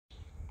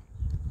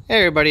Hey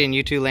everybody in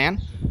YouTube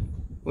land.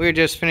 We're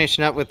just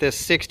finishing up with this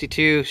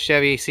 62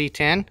 Chevy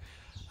C10.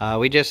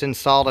 We just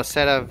installed a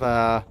set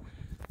of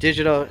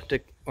Dakota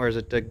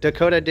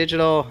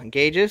Digital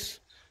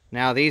Gauges.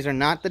 Now these are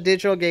not the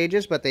digital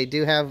gauges, but they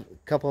do have a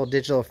couple of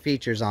digital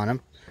features on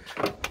them.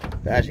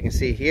 As you can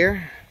see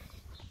here,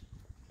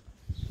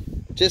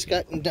 just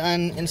got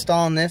done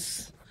installing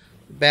this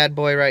bad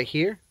boy right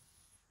here.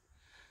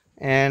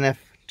 And if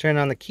I turn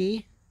on the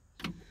key,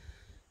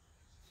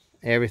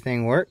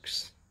 everything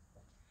works.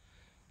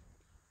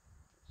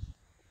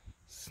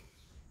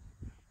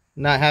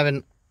 Not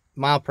having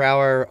mile per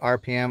hour,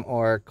 RPM,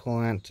 or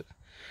coolant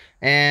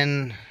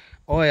and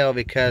oil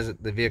because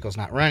the vehicle's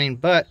not running,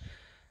 but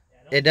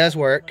it does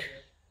work.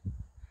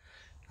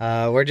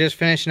 We're just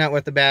finishing up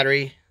with the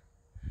battery,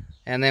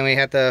 and then we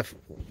have to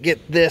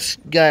get this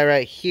guy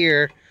right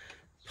here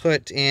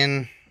put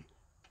in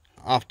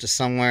off to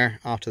somewhere,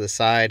 off to the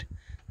side.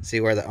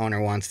 See where the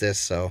owner wants this,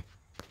 so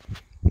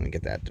let me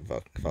get that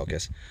to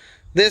focus.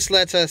 This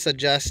lets us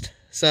adjust.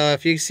 So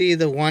if you see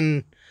the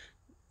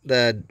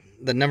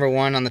number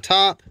 1 on the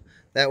top,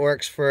 that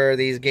works for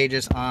these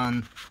gauges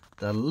on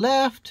the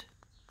left,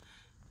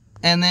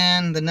 and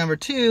then the number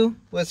 2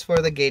 was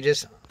for the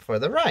gauges for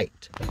the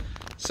right.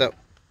 So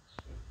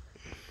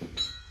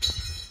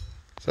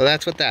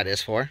that's what that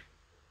is for.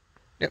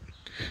 Yep.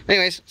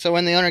 Anyways, so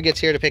when the owner gets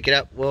here to pick it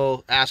up,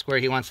 we'll ask where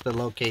he wants to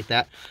locate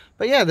that.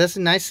 But yeah, this is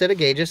a nice set of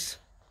gauges.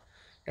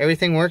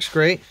 Everything works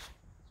great,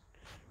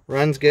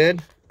 runs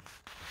good.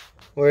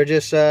 We're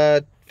just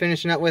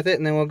finishing up with it,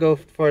 and then we'll go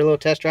for a little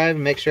test drive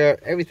and make sure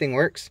everything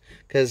works,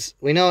 because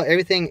we know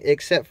everything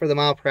except for the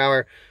mile per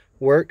hour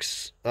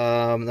works.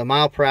 The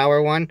mile per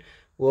hour one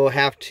we'll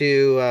have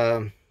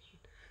to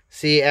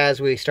see as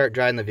we start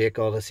driving the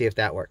vehicle to see if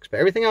that works, but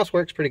everything else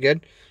works pretty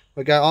good.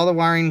 We got all the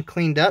wiring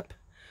cleaned up.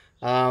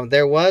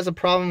 There was a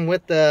problem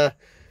with the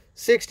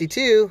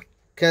 62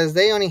 because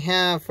they only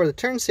have for the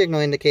turn signal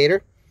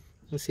indicator.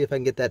 Let's see if I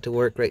can get that to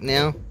work right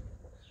now.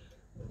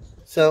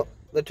 So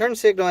the turn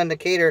signal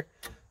indicator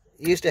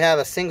used to have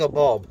a single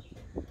bulb.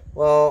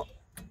 Well,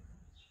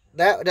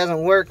 that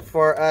doesn't work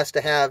for us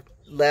to have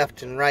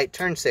left and right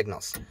turn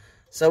signals.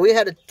 So we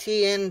had to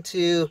tee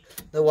into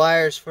the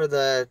wires for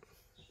the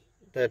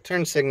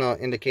turn signal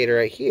indicator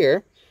right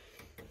here,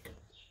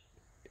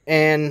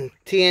 and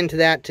tee into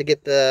that to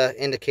get the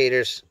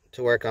indicators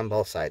to work on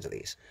both sides of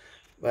these.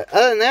 But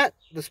other than that,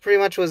 this pretty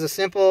much was a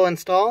simple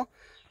install.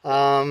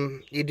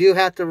 You do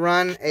have to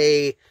run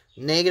a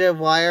negative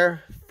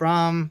wire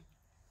from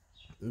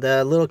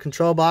the little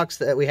control box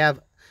that we have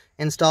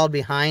installed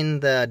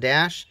behind the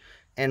dash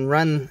and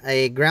run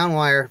a ground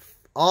wire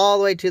all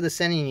the way to the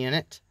sending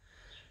unit.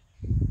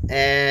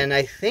 And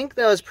I think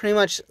that was pretty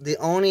much the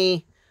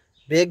only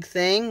big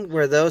thing,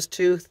 were those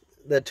two,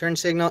 the turn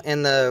signal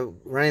and the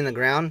running the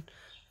ground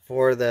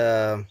for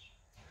the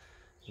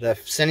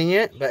sending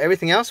unit. But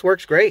everything else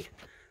works great.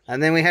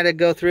 And then we had to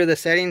go through the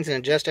settings and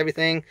adjust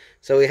everything.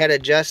 So we had to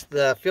adjust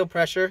the fuel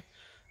pressure,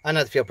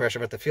 not the fuel pressure,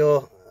 but the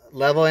fuel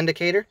level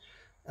indicator.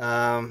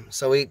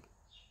 So we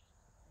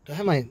do I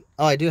have my,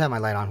 oh, I do have my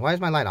light on. Why is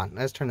my light on?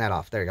 Let's turn that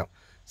off. There you go.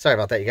 Sorry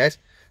about that, you guys.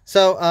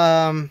 So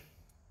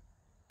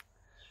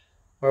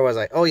where was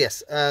I? Oh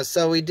yes.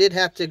 So we did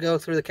have to go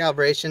through the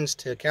calibrations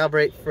to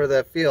calibrate for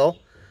the fuel.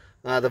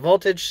 The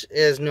voltage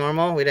is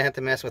normal. We didn't have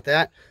to mess with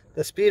that.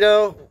 The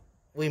speedo,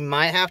 we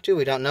might have to.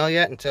 We don't know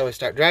yet until we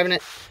start driving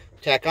it.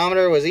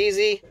 Tachometer was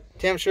easy.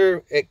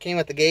 Temperature, it came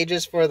with the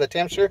gauges for the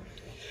temperature.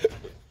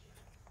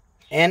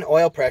 And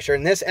oil pressure,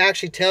 and this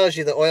actually tells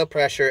you the oil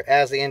pressure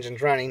as the engine's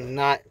running,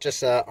 not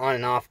just on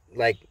and off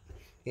like,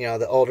 you know,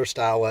 the older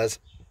style was.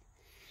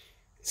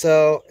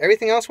 So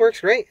everything else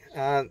works great.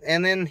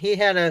 And then he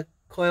had a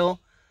coil,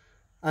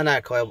 not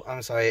a coil,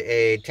 I'm sorry,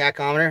 a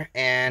tachometer,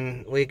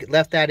 and we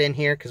left that in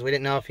here because we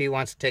didn't know if he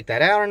wants to take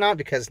that out or not,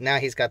 because now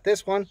he's got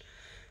this one.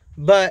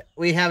 But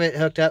we have it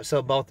hooked up,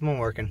 so both of them are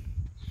working.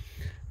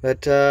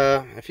 But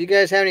if you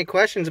guys have any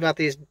questions about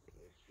these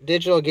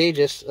digital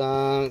gauges,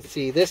 let's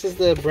see, this is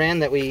the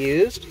brand that we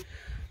used.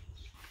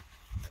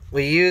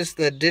 We used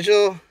the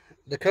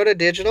Dakota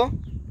Digital.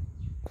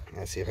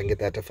 Let's see if I can get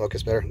that to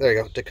focus better. There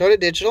you go, Dakota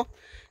Digital,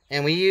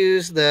 and we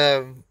use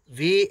the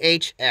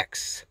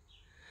VHX.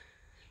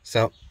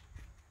 So,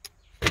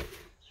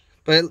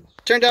 but it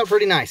turned out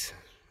pretty nice.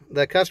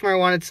 The customer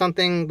wanted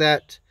something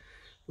that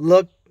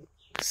looked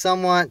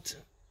somewhat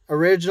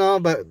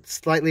original but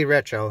slightly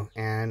retro,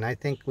 and I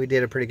think we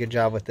did a pretty good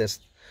job with this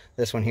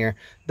one here.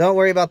 Don't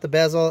worry about the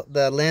bezel,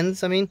 the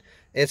lens, I mean,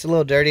 it's a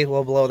little dirty.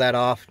 We'll blow that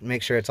off,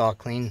 make sure it's all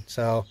clean,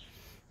 so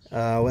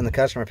when the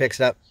customer picks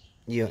it up,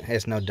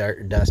 there's no dirt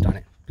or dust on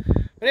it.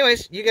 But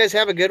anyways, you guys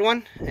have a good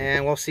one,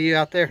 and we'll see you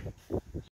out there.